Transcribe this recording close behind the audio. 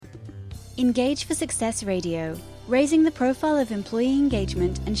Engage for Success Radio, raising the profile of employee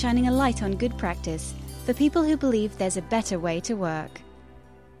engagement and shining a light on good practice for people who believe there's a better way to work.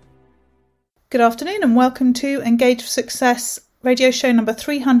 Good afternoon and welcome to Engage for Success radio show number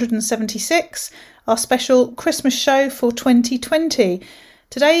 376, our special Christmas show for 2020.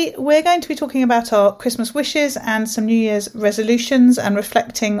 Today we're going to be talking about our Christmas wishes and some New Year's resolutions and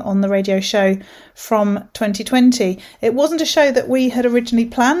reflecting on the radio show from 2020. It wasn't a show that we had originally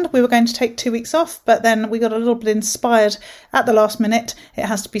planned. We were going to take 2 weeks off, but then we got a little bit inspired at the last minute, it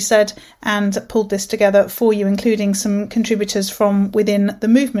has to be said, and pulled this together for you, including some contributors from within the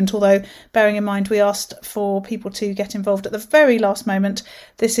movement. Although, bearing in mind we asked for people to get involved at the very last moment,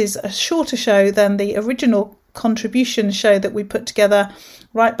 this is a shorter show than the original contribution show that we put together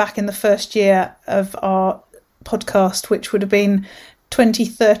right back in the first year of our podcast, which would have been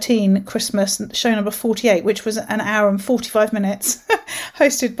 2013 Christmas, show number 48, which was an hour and 45 minutes,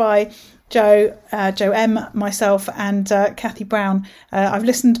 hosted by Jo M, myself and Kathy Brown. I've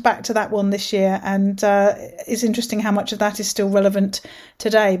listened back to that one this year, and it's interesting how much of that is still relevant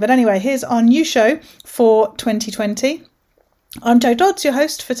today. But anyway, here's our new show for 2020. I'm Jo Dodds, your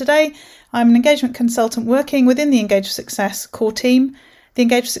host for today. I'm an engagement consultant working within the Engage for Success core team. The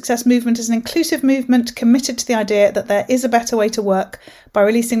Engage for Success movement is an inclusive movement committed to the idea that there is a better way to work by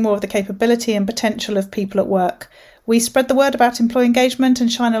releasing more of the capability and potential of people at work. We spread the word about employee engagement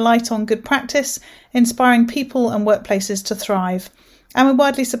and shine a light on good practice, inspiring people and workplaces to thrive. And we're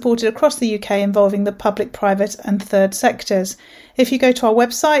widely supported across the UK, involving the public, private and third sectors. If you go to our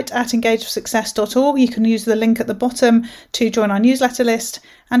website at engageforsuccess.org, you can use the link at the bottom to join our newsletter list,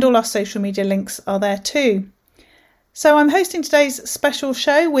 and all our social media links are there too. So I'm hosting today's special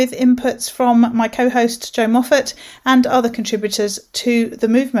show with inputs from my co-host Jo Moffatt and other contributors to the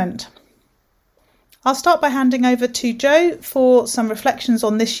movement. I'll start by handing over to Jo for some reflections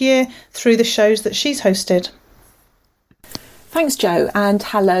on this year through the shows that she's hosted. Thanks, Jo, and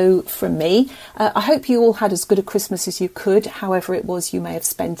hello from me. I hope you all had as good a Christmas as you could, however it was you may have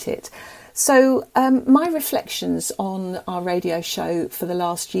spent it. So my reflections on our radio show for the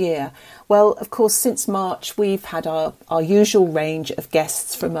last year. Well, of course, since March, we've had our usual range of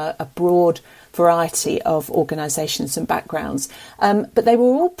guests from a broad variety of organisations and backgrounds, but they were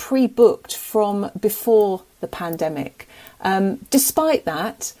all pre-booked from before the pandemic. Despite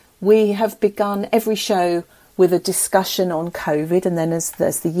that, we have begun every show with a discussion on COVID, and then as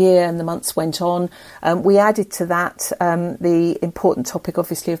the year and the months went on, we added to that the important topic,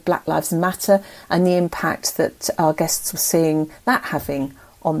 obviously, of Black Lives Matter and the impact that our guests were seeing that having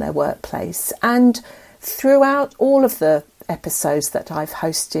on their workplace. And throughout all of the episodes that I've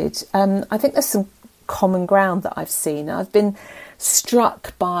hosted, I think there's some common ground that I've seen. I've been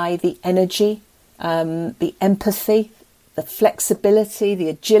struck by the energy, the empathy, the flexibility, the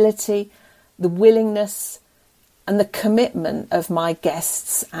agility, the willingness and the commitment of my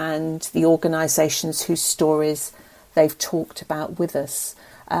guests and the organisations whose stories they've talked about with us.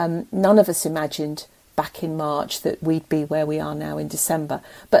 None of us imagined back in March that we'd be where we are now in December.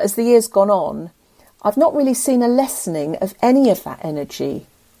 But as the year's gone on, I've not really seen a lessening of any of that energy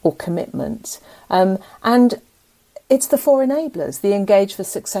or commitment. And it's the four enablers, the Engage for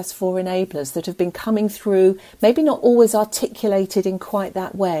Success four enablers that have been coming through, maybe not always articulated in quite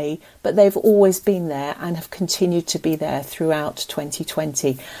that way, but they've always been there and have continued to be there throughout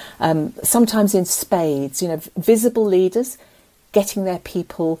 2020. Sometimes in spades, visible leaders getting their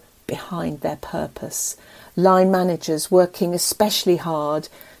people behind their purpose. Line managers working especially hard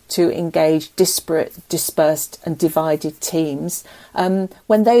to engage disparate, dispersed and divided teams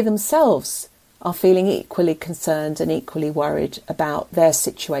when they themselves are feeling equally concerned and equally worried about their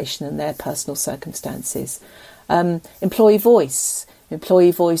situation and their personal circumstances. Employee voice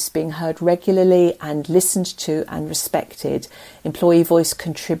being heard regularly and listened to and respected. Employee voice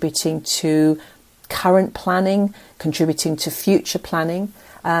contributing to current planning, contributing to future planning,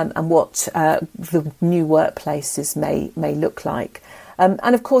 and what the new workplaces may look like.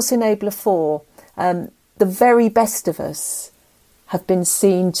 And of course, Enabler 4, the very best of us have been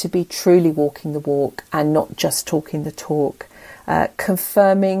seen to be truly walking the walk and not just talking the talk,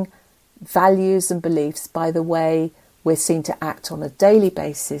 confirming values and beliefs by the way we're seen to act on a daily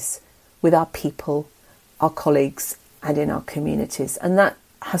basis with our people, our colleagues and in our communities. And that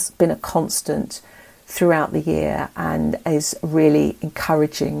has been a constant throughout the year and is really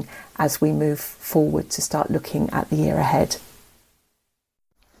encouraging as we move forward to start looking at the year ahead.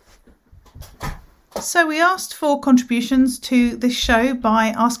 So we asked for contributions to this show by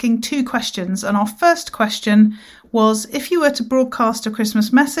asking two questions. And our first question was, if you were to broadcast a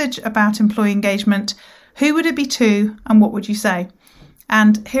Christmas message about employee engagement, who would it be to and what would you say?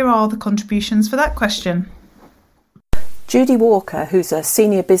 And here are the contributions for that question. Judy Walker, who's a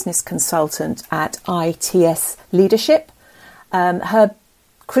senior business consultant at ITS Leadership, her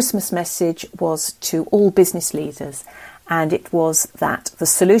Christmas message was to all business leaders, and it was that the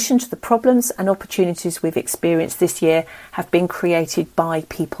solution to the problems and opportunities we've experienced this year have been created by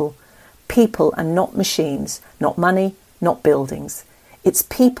people. People and not machines, not money, not buildings. It's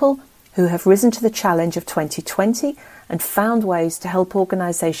people who have risen to the challenge of 2020 and found ways to help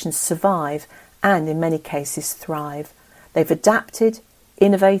organisations survive and, in many cases, thrive. They've adapted,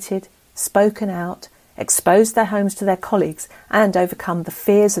 innovated, spoken out, exposed their homes to their colleagues and overcome the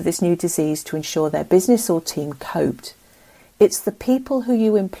fears of this new disease to ensure their business or team coped. It's the people who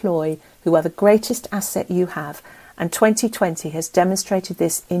you employ who are the greatest asset you have, and 2020 has demonstrated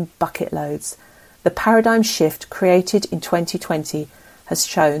this in bucket loads. The paradigm shift created in 2020 has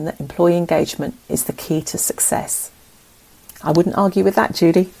shown that employee engagement is the key to success. I wouldn't argue with that,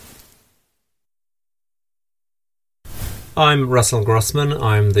 Judy. I'm Russell Grossman.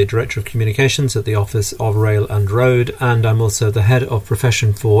 I'm the Director of Communications at the Office of Rail and Road, and I'm also the Head of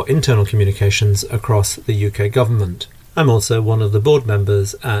Profession for Internal Communications across the UK Government. I'm also one of the board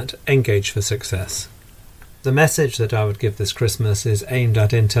members at Engage for Success. The message that I would give this Christmas is aimed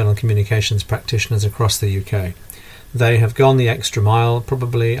at internal communications practitioners across the UK. They have gone the extra mile,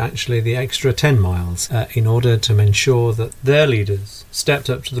 probably actually the extra 10 miles, in order to ensure that their leaders stepped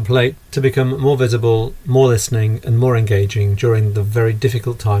up to the plate to become more visible, more listening and more engaging during the very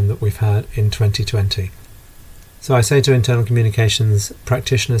difficult time that we've had in 2020. So I say to internal communications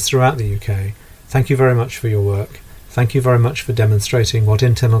practitioners throughout the UK, thank you very much for your work. Thank you very much for demonstrating what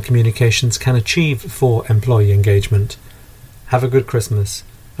internal communications can achieve for employee engagement. Have a good Christmas.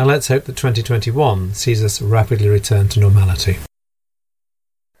 And let's hope that 2021 sees us rapidly return to normality.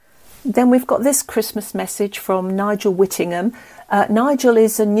 Then we've got this Christmas message from Nigel Whittingham. Nigel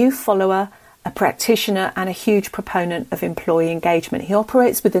is a new follower, a practitioner and a huge proponent of employee engagement. He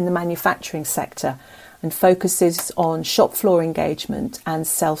operates within the manufacturing sector and focuses on shop floor engagement and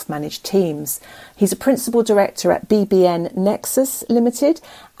self-managed teams. He's a principal director at BBN Nexus Limited,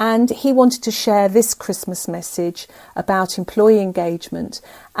 and he wanted to share this Christmas message about employee engagement.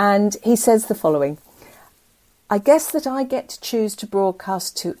 And he says the following: I guess that I get to choose to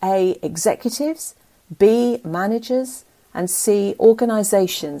broadcast to A, executives, B, managers, and C,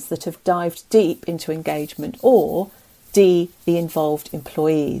 organisations that have dived deep into engagement, or D, the involved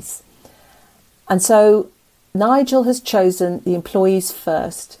employees. And so Nigel has chosen the employees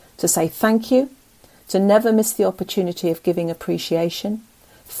first to say thank you, to never miss the opportunity of giving appreciation,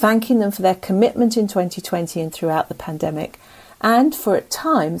 thanking them for their commitment in 2020 and throughout the pandemic, and for at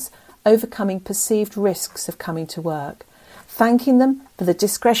times overcoming perceived risks of coming to work, thanking them for the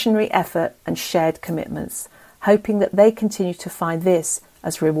discretionary effort and shared commitments, hoping that they continue to find this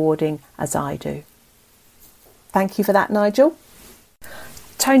as rewarding as I do. Thank you for that, Nigel.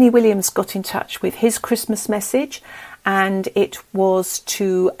 Tony Williams got in touch with his Christmas message, and it was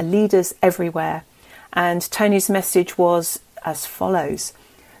to leaders everywhere. And Tony's message was as follows: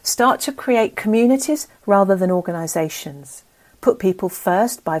 start to create communities rather than organisations. Put people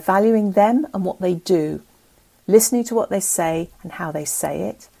first by valuing them and what they do, listening to what they say and how they say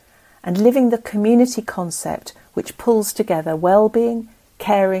it, and living the community concept which pulls together well-being,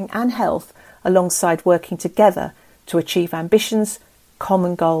 caring and health alongside working together to achieve ambitions,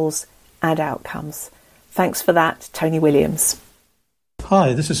 common goals and outcomes. Thanks for that, Tony Williams.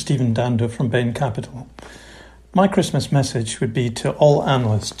 Hi, this is Stephen Dando from Bain Capital. My Christmas message would be to all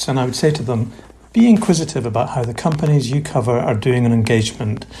analysts, and I would say to them, be inquisitive about how the companies you cover are doing on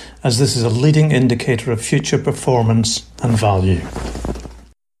engagement, as this is a leading indicator of future performance and value.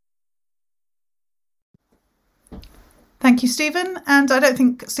 Thank you, Stephen. And I don't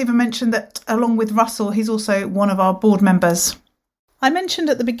think Stephen mentioned that along with Russell, he's also one of our board members. I mentioned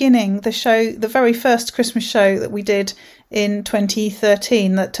at the beginning the very first Christmas show that we did in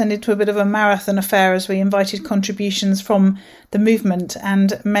 2013 that turned into a bit of a marathon affair as we invited contributions from the movement,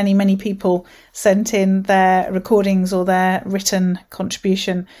 and many, many people sent in their recordings or their written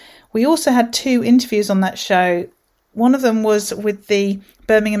contribution. We also had 2 interviews on that show. One of them was with the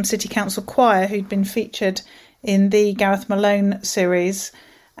Birmingham City Council Choir, who'd been featured in the Gareth Malone series,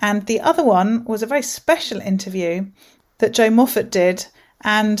 and the other one was a very special interview that Jo Moffatt did,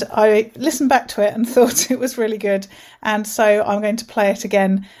 and I listened back to it and thought it was really good, and so I'm going to play it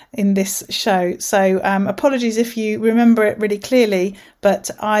again in this show. So apologies if you remember it really clearly,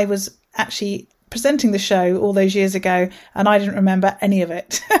 but I was actually presenting the show all those years ago and I didn't remember any of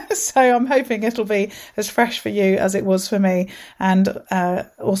it. So I'm hoping it'll be as fresh for you as it was for me, and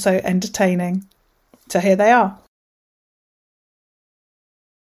also entertaining. So here they are.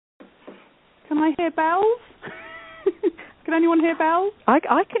 Can I hear bells? Can anyone hear bells? I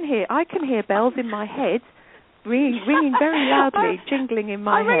can hear bells in my head, ringing very loudly, jingling in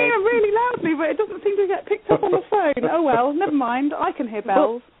my head. I'm ringing them really loudly, but it doesn't seem to get picked up on the phone. Oh well, never mind. I can hear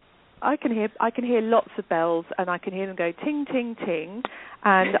bells. Well, I can hear lots of bells, and I can hear them go ting ting ting,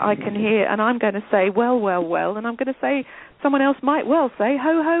 and I can hear, and I'm going to say well, well, well, and I'm going to say someone else might well say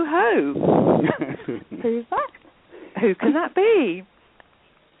ho ho ho. Who's that? Who can that be?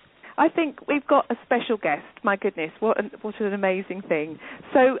 I think we've got a special guest. My goodness, what an amazing thing.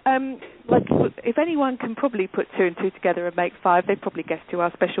 So, if anyone can probably put two and two together and make five, they'd probably guess who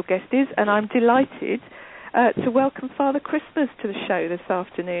our special guest is, and I'm delighted to welcome Father Christmas to the show this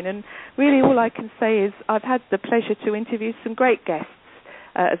afternoon. And really all I can say is I've had the pleasure to interview some great guests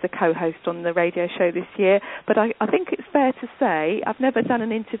as a co-host on the radio show this year, but I think it's fair to say I've never done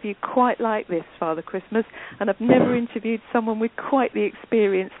an interview quite like this, Father Christmas, and I've never interviewed someone with quite the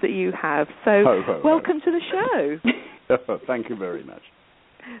experience that you have. So welcome to the show. Thank you very much.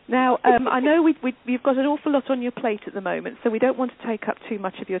 Now, I know you've got an awful lot on your plate at the moment, so we don't want to take up too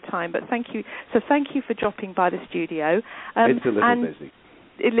much of your time, but thank you. So thank you for dropping by the studio. It's a little busy.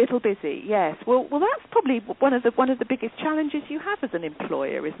 A little busy, yes. Well, that's probably one of the biggest challenges you have as an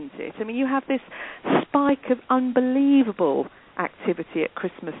employer, isn't it? I mean, you have this spike of unbelievable activity at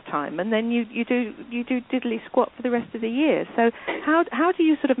Christmas time, and then you do diddly squat for the rest of the year. So how do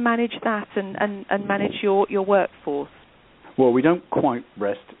you sort of manage that and manage your workforce? Well, we don't quite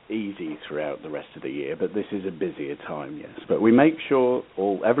rest easy throughout the rest of the year, but this is a busier time, yes. But we make sure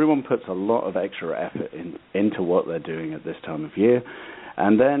everyone puts a lot of extra effort into what they're doing at this time of year.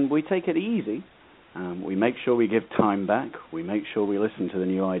 And then we take it easy. We make sure we give time back. We make sure we listen to the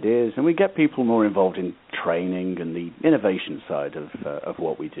new ideas, and we get people more involved in training and the innovation side of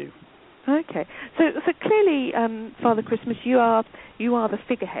what we do. Okay, so clearly, Father Christmas, you are the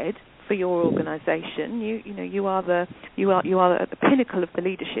figurehead for your organisation. You are the pinnacle of the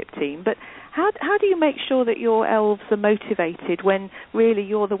leadership team. But how do you make sure that your elves are motivated when really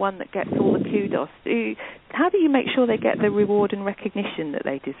you're the one that gets all the kudos? How do you make sure they get the reward and recognition that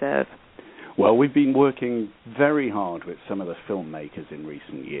they deserve? Well, we've been working very hard with some of the filmmakers in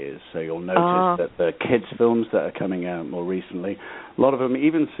recent years. So you'll notice that the kids' films that are coming out more recently, a lot of them,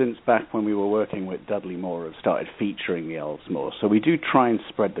 even since back when we were working with Dudley Moore, have started featuring the elves more. So we do try and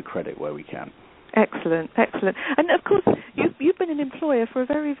spread the credit where we can. Excellent. And of course, you've been an employer for a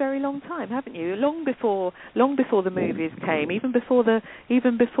very, very long time, haven't you? Long before the movies came, even before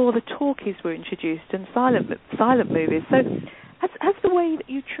the talkies were introduced and silent movies. So has the way that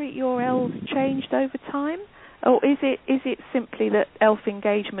you treat your elves changed over time? Or is it simply that elf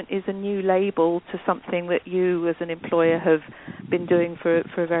engagement is a new label to something that you as an employer have been doing for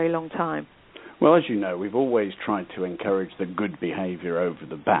a very long time? Well, as you know, we've always tried to encourage the good behaviour over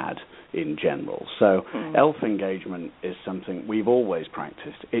the bad in general. So elf engagement is something we've always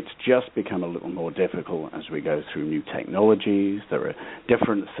practiced. It's just become a little more difficult as we go through new technologies. There are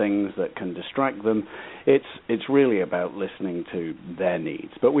different things that can distract them. It's really about listening to their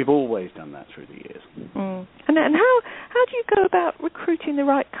needs. But we've always done that through the years. And how do you go about recruiting the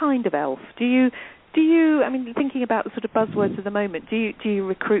right kind of elf? Do you, I mean, thinking about the sort of buzzwords of the moment, do you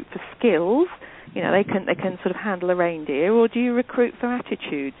recruit for skills? You know, they can sort of handle a reindeer, or do you recruit for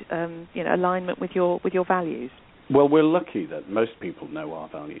attitude? Alignment with your values. Well, we're lucky that most people know our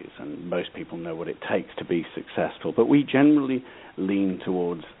values and most people know what it takes to be successful. But we generally lean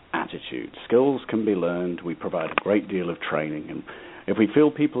towards attitude. Skills can be learned. We provide a great deal of training, and if we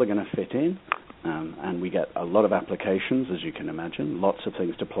feel people are going to fit in. And we get a lot of applications, as you can imagine, lots of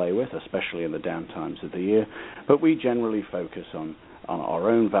things to play with, especially in the down times of the year. But we generally focus on our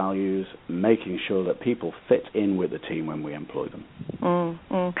own values, making sure that people fit in with the team when we employ them.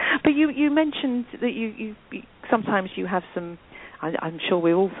 But you mentioned that you sometimes you have some, I'm sure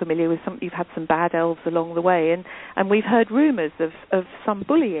we're all familiar with you've had some bad elves along the way, and we've heard rumours of some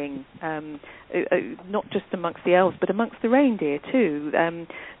bullying, not just amongst the elves, but amongst the reindeer too.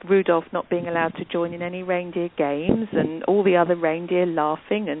 Rudolph not being allowed to join in any reindeer games, and all the other reindeer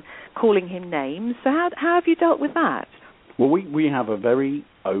laughing and calling him names. So how have you dealt with that? Well, we have a very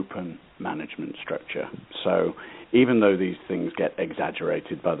open management structure. So even though these things get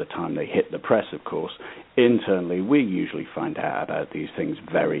exaggerated by the time they hit the press, of course, internally we usually find out about these things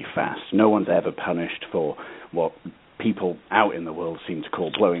very fast. No one's ever punished for what people out in the world seem to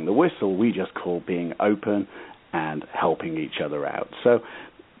call blowing the whistle. We just call being open and helping each other out. So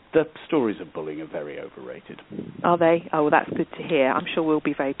the stories of bullying are very overrated. Are they? Oh, well, that's good to hear. I'm sure we'll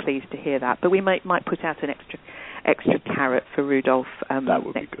be very pleased to hear that. But we might put out an extra carrot for Rudolph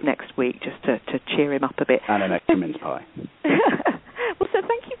next week, just to cheer him up a bit. And an extra mince pie. Well, so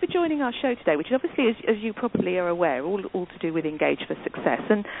thank you for joining our show today, which is obviously, as you probably are aware, all to do with Engage for Success.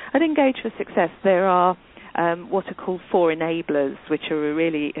 And at Engage for Success, there are what are called 4 enablers, which are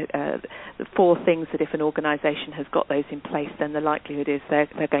really the 4 things that if an organisation has got those in place, then the likelihood is they're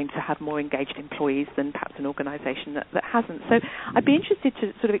going to have more engaged employees than perhaps an organisation that hasn't. So I'd be interested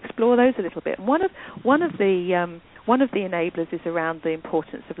to sort of explore those a little bit. And one of the enablers is around the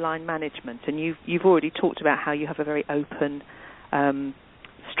importance of line management, and you've already talked about how you have a very open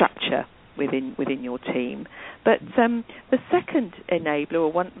structure within your team. But the second enabler,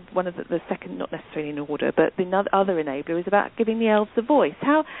 or one of the second, not necessarily in order, but the other enabler is about giving the elves a voice.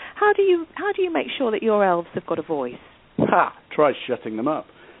 How do you make sure that your elves have got a voice? Try shutting them up.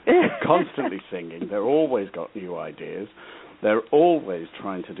 They're constantly singing. They've always got new ideas. They're always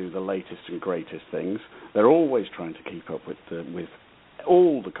trying to do the latest and greatest things. They're always trying to keep up with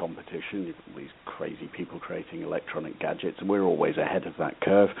all the competition. You've got these crazy people creating electronic gadgets, and we're always ahead of that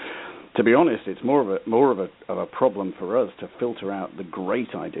curve. To be honest, it's more of a problem for us to filter out the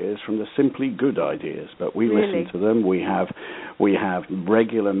great ideas from the simply good ideas. But we listen to them. We have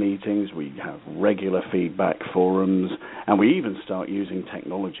regular meetings. We have regular feedback forums, and we even start using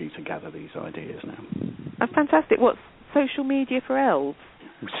technology to gather these ideas now. That's fantastic. What's social media for elves?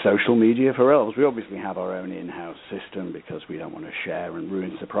 Social media for elves. We obviously have our own in-house system because we don't want to share and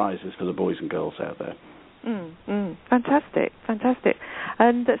ruin surprises for the boys and girls out there. Fantastic.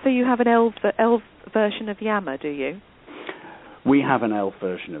 And so you have an elf version of Yammer, do you? We have an elf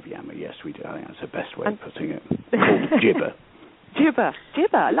version of Yammer, yes, we do. I think that's the best way of putting it. Called Gibber. Gibber.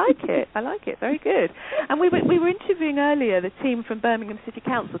 I like it. Very good. And we were interviewing earlier the team from Birmingham City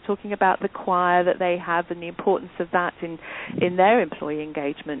Council, talking about the choir that they have and the importance of that in their employee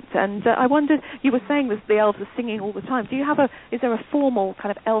engagement. And I wondered, you were saying that the elves are singing all the time. Is there a formal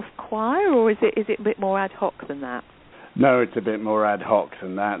kind of elf choir, or is it a bit more ad hoc than that? No, it's a bit more ad hoc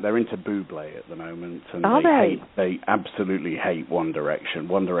than that. They're into Bublé at the moment, and they absolutely hate One Direction.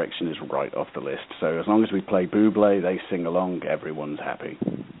 One Direction is right off the list. So as long as we play Bublé, they sing along, everyone's happy.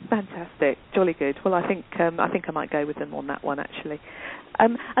 Fantastic, jolly good. Well, I think I might go with them on that one actually.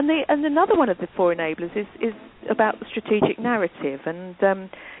 And another one of the 4 enablers is about the strategic narrative, and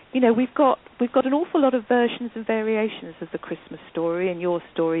we've got an awful lot of versions and variations of the Christmas story, and your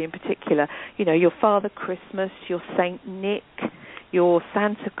story in particular. Your Father Christmas, your Saint Nick, your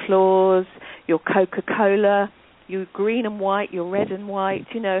Santa Claus, your Coca-Cola, your green and white, your red and white.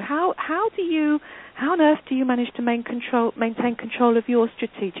 How on earth do you manage to maintain control of your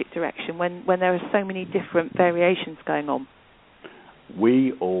strategic direction when there are so many different variations going on?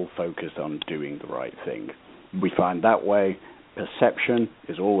 We all focus on doing the right thing. We find that way perception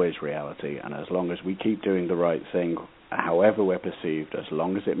is always reality, and as long as we keep doing the right thing, however we're perceived, as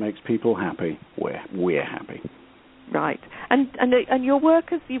long as it makes people happy, we're happy. Right. And your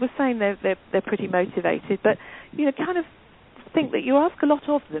workers, you were saying they're pretty motivated, but kind of think that you ask a lot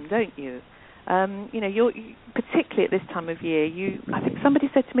of them, don't you? You're particularly at this time of year. I think somebody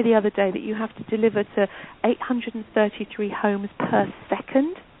said to me the other day that you have to deliver to 833 homes per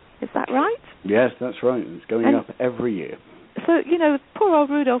second. Is that right? Yes, that's right. It's going up every year. So poor old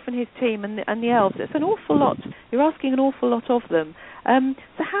Rudolph and his team and the elves. It's an awful lot. You're asking an awful lot of them.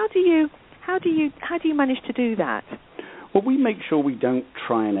 So how do you manage to do that? Well, we make sure we don't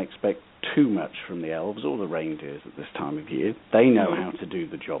try and expect too much from the elves or the reindeers at this time of year. They know how to do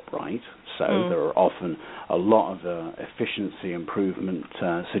the job right, so there are often a lot of efficiency improvement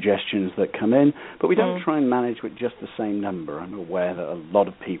suggestions that come in, but we don't try and manage with just the same number. I'm aware that a lot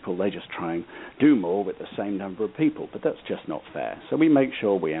of people, they just try and do more with the same number of people, but that's just not fair. So we make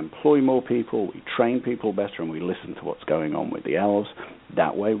sure we employ more people, we train people better, and we listen to what's going on with the elves.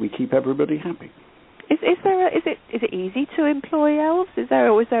 That way we keep everybody happy. Is it easy to employ elves? Is there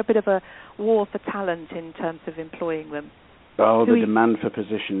a bit of a war for talent in terms of employing them? Oh, the demand for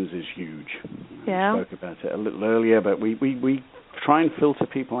positions is huge. Yeah. We spoke about it a little earlier, but we try and filter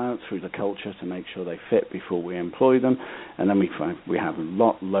people out through the culture to make sure they fit before we employ them, and then we have a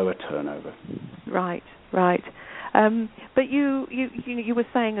lot lower turnover. Right. But you were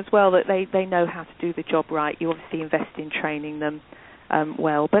saying as well that they know how to do the job right. You obviously invest in training them.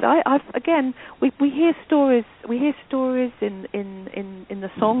 Well, but we hear stories in the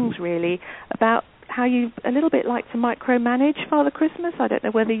songs really about how you a little bit like to micromanage Father Christmas. I don't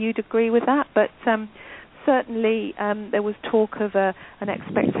know whether you'd agree with that, but certainly there was talk of an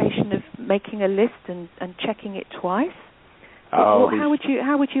expectation of making a list and checking it twice. How would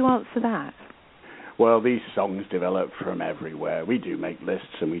you answer that? Well, these songs develop from everywhere. We do make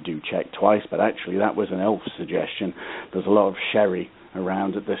lists and we do check twice, but actually that was an elf suggestion. There's a lot of sherry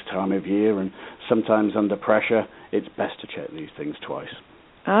around at this time of year, and sometimes under pressure, it's best to check these things twice.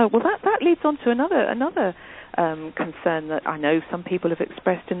 Oh, well, that leads on to another concern that I know some people have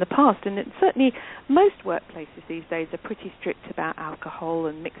expressed in the past, and certainly most workplaces these days are pretty strict about alcohol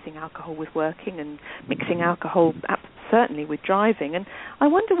and mixing alcohol with working and mixing alcohol certainly with driving. And I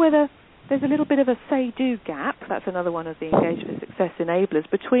wonder whether there's a little bit of a say-do gap, that's another one of the Engage for Success enablers,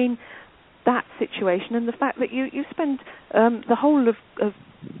 between that situation and the fact that you spend the whole of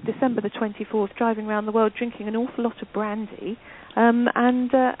December the 24th driving around the world drinking an awful lot of brandy,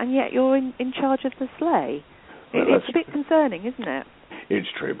 and yet you're in charge of the sleigh. It's a bit concerning, isn't it? It's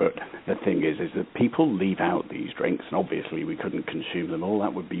true, but the thing is that people leave out these drinks, and obviously we couldn't consume them all.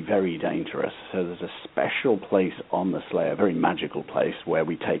 That would be very dangerous. So there's a special place on the sleigh, a very magical place, where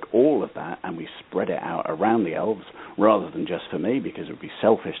we take all of that and we spread it out around the elves, rather than just for me, because it would be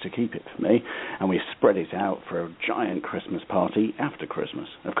selfish to keep it for me, and we spread it out for a giant Christmas party after Christmas.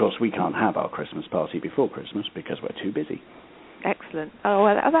 Of course, we can't have our Christmas party before Christmas because we're too busy. Excellent. Oh,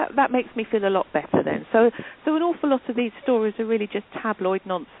 well, that makes me feel a lot better then. So an awful lot of these stories are really just tabloid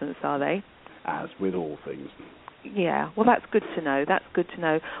nonsense, are they? As with all things. Yeah, well, that's good to know. That's good to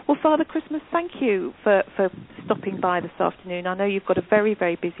know. Well, Father Christmas, thank you for stopping by this afternoon. I know you've got a very,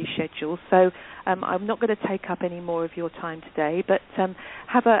 very busy schedule, so I'm not going to take up any more of your time today, but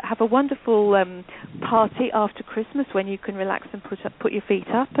have a wonderful party after Christmas when you can relax and put your feet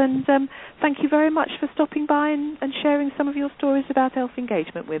up, and thank you very much for stopping by and sharing some of your stories about elf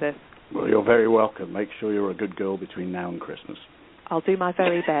engagement with us. Well, you're very welcome. Make sure you're a good girl between now and Christmas. I'll do my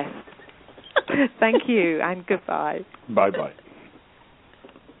very best. Thank you, and goodbye. Bye-bye.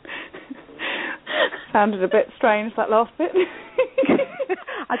 Sounded a bit strange, that last bit.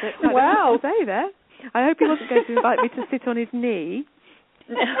 I don't know what to say there. I hope he wasn't going to invite me to sit on his knee.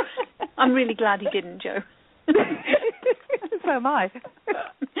 No, I'm really glad he didn't, Jo. So am I.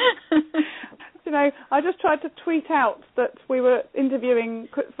 You know, I just tried to tweet out that we were interviewing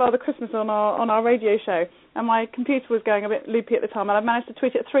Father Christmas on our radio show, and my computer was going a bit loopy at the time, and I managed to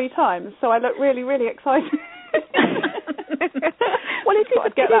tweet it 3 times, so I looked really, really excited. Well,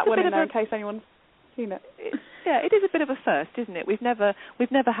 I'd get that one in there in case anyone's seen it. Yeah, it is a bit of a first, isn't it? We've never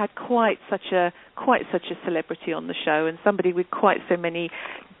had quite such a celebrity on the show, and somebody with quite so many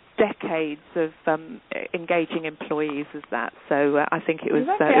decades of engaging employees as that. So I think it was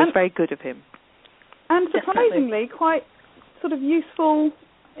very good of him. And surprisingly, quite sort of useful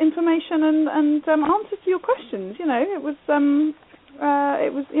information and answers to your questions. You know, it was some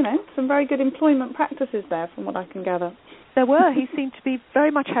very good employment practices there, from what I can gather. There were. He seemed to be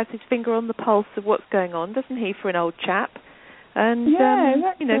very much has his finger on the pulse of what's going on, doesn't he, for an old chap? And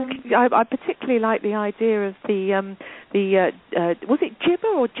exactly. you know, I particularly like the idea of the was it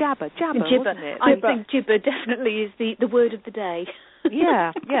gibber or jabber? Jabber, wasn't it? I think gibber definitely is the word of the day.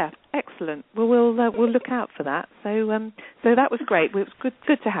 yeah, excellent. Well, we'll look out for that. So that was great. It was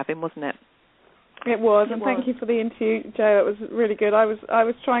good to have him, wasn't it? It was, and thank you for the interview, Jo. It was really good. I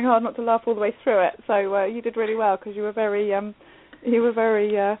was trying hard not to laugh all the way through it. So you did really well, because you were very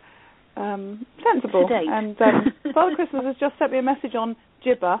sensible. Sedate. And Father Christmas has just sent me a message on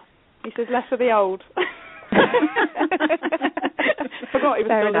gibber. He says less of the old. Forgot he was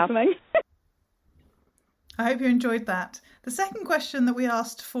still listening. I hope you enjoyed that. The second question that we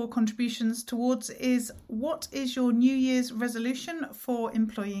asked for contributions towards is, what is your New Year's resolution for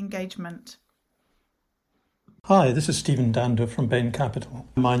employee engagement? Hi, this is Stephen Dando from Bain Capital.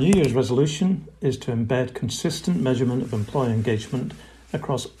 My New Year's resolution is to embed consistent measurement of employee engagement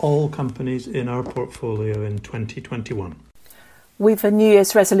across all companies in our portfolio in 2021. We've a New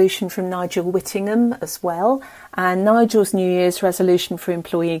Year's resolution from Nigel Whittingham as well, and Nigel's New Year's resolution for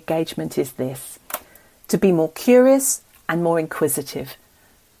employee engagement is this: to be more curious and more inquisitive,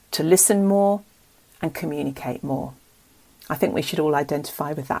 to listen more and communicate more. I think we should all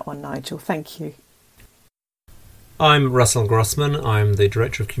identify with that one, Nigel. Thank you. I'm Russell Grossman. I'm the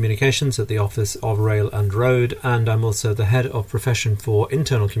Director of Communications at the Office of Rail and Road, and I'm also the Head of Profession for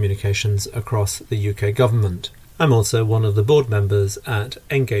Internal Communications across the UK Government. I'm also one of the board members at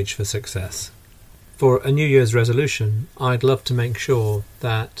Engage for Success. For a New Year's resolution, I'd love to make sure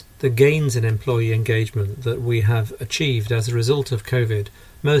that the gains in employee engagement that we have achieved as a result of COVID,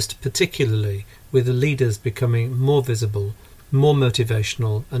 most particularly with the leaders becoming more visible, more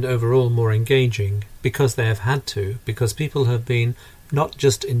motivational and overall more engaging, because they have had to, because people have been not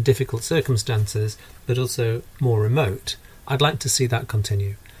just in difficult circumstances but also more remote. I'd like to see that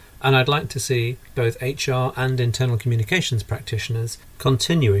continue, and I'd like to see both HR and internal communications practitioners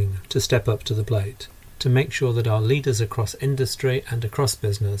continuing to step up to the plate, to make sure that our leaders across industry and across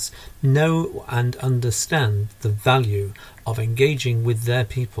business know and understand the value of engaging with their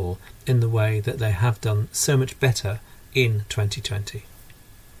people in the way that they have done so much better in 2020.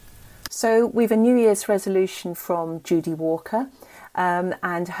 So we've a New Year's resolution from Judy Walker,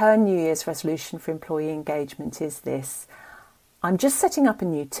 and her New Year's resolution for employee engagement is this: I'm just setting up a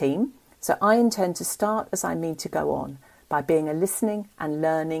new team, so I intend to start as I mean to go on, by being a listening and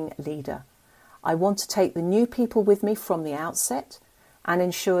learning leader. I want to take the new people with me from the outset and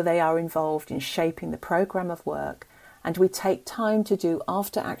ensure they are involved in shaping the programme of work, and we take time to do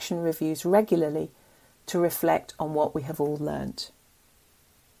after-action reviews regularly to reflect on what we have all learnt.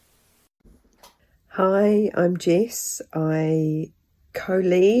 Hi, I'm Jess. I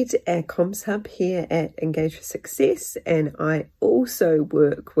co-lead our comms hub here at Engage for Success, and I also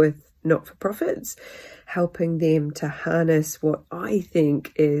work with not-for-profits, helping them to harness what I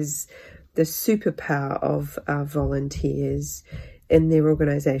think is the superpower of our volunteers in their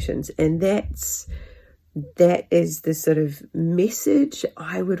organisations. And that is the sort of message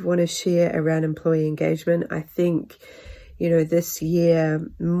I would want to share around employee engagement. I think, this year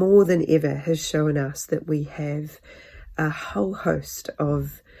more than ever has shown us that we have a whole host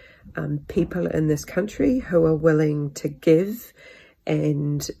of people in this country who are willing to give,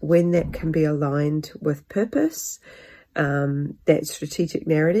 and when that can be aligned with purpose, that strategic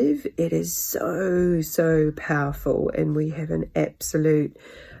narrative, it is so powerful, and we have an absolute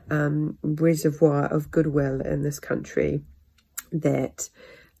reservoir of goodwill in this country that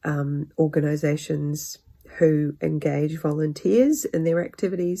organisations who engage volunteers in their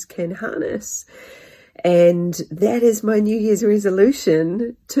activities can harness. And that is my New Year's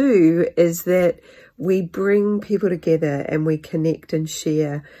resolution too, is that we bring people together and we connect and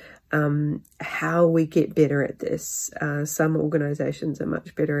share how we get better at this. Some organisations are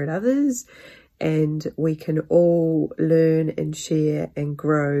much better at others, and we can all learn and share and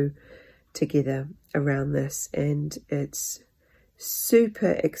grow together around this. And it's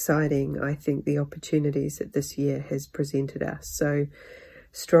super exciting, I think, the opportunities that this year has presented us. So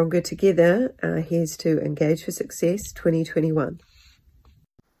stronger together. Here's to Engage for Success 2021.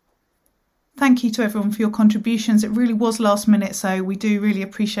 Thank you to everyone for your contributions. It really was last minute, so we do really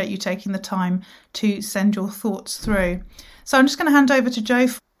appreciate you taking the time to send your thoughts through. So I'm just going to hand over to Jo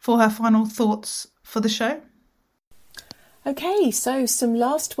for her final thoughts for the show. Okay, so some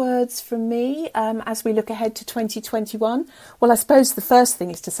last words from me as we look ahead to 2021. Well, I suppose the first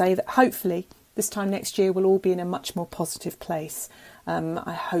thing is to say that hopefully this time next year we'll all be in a much more positive place.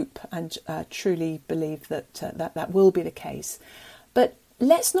 I hope and truly believe that will be the case. But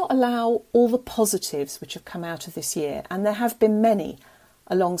let's not allow all the positives which have come out of this year, and there have been many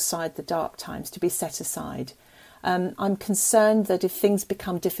alongside the dark times, to be set aside. I'm concerned that if things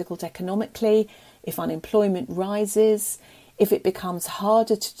become difficult economically, if unemployment rises, if it becomes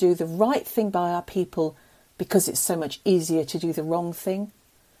harder to do the right thing by our people because it's so much easier to do the wrong thing.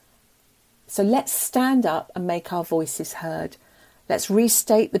 So let's stand up and make our voices heard. Let's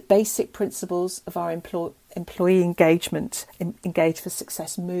restate the basic principles of our employee engagement, Engage for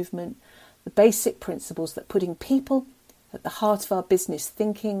Success movement, the basic principles that putting people at the heart of our business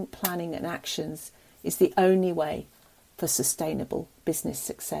thinking, planning and actions is the only way for sustainable business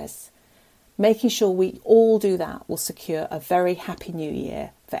success. Making sure we all do that will secure a very happy new year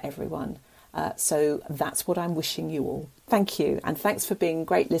for everyone. So that's what I'm wishing you all. Thank you, and thanks for being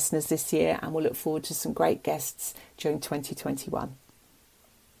great listeners this year, and we'll look forward to some great guests during 2021.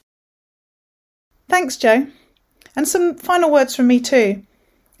 Thanks, Jo. And some final words from me too.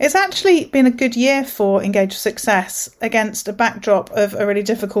 It's actually been a good year for Engage for Success against a backdrop of a really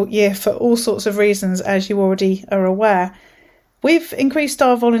difficult year for all sorts of reasons, as you already are aware. We've increased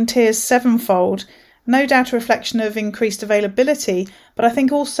our volunteers sevenfold, no doubt a reflection of increased availability, but I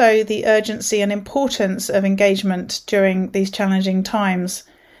think also the urgency and importance of engagement during these challenging times.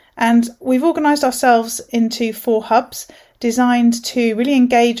 And we've organised ourselves into 4 hubs designed to really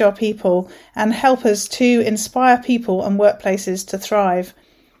engage our people and help us to inspire people and workplaces to thrive.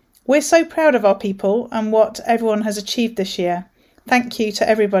 We're so proud of our people and what everyone has achieved this year. Thank you to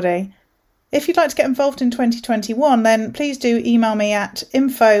everybody. If you'd like to get involved in 2021, then please do email me at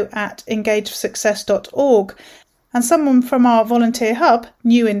info@engageforsuccess.org, and someone from our volunteer hub,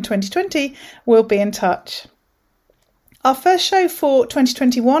 new in 2020, will be in touch. Our first show for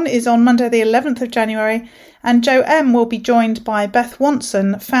 2021 is on Monday the 11th of January, and Jo M will be joined by Beth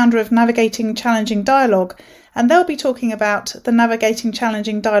Watson, founder of Navigating Challenging Dialogue, and they'll be talking about the Navigating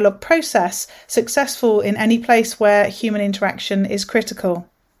Challenging Dialogue process, successful in any place where human interaction is critical.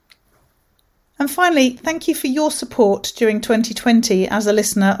 And finally, thank you for your support during 2020 as a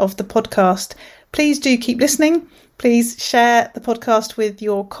listener of the podcast. Please do keep listening. Please share the podcast with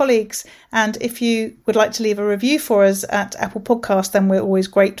your colleagues. And if you would like to leave a review for us at Apple Podcasts, then we're always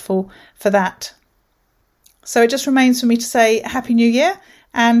grateful for that. So it just remains for me to say Happy New Year.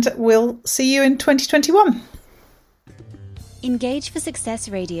 and we'll see you in 2021. Engage for Success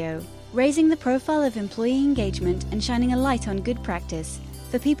Radio, raising the profile of employee engagement and shining a light on good practice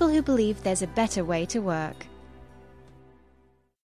for people who believe there's a better way to work.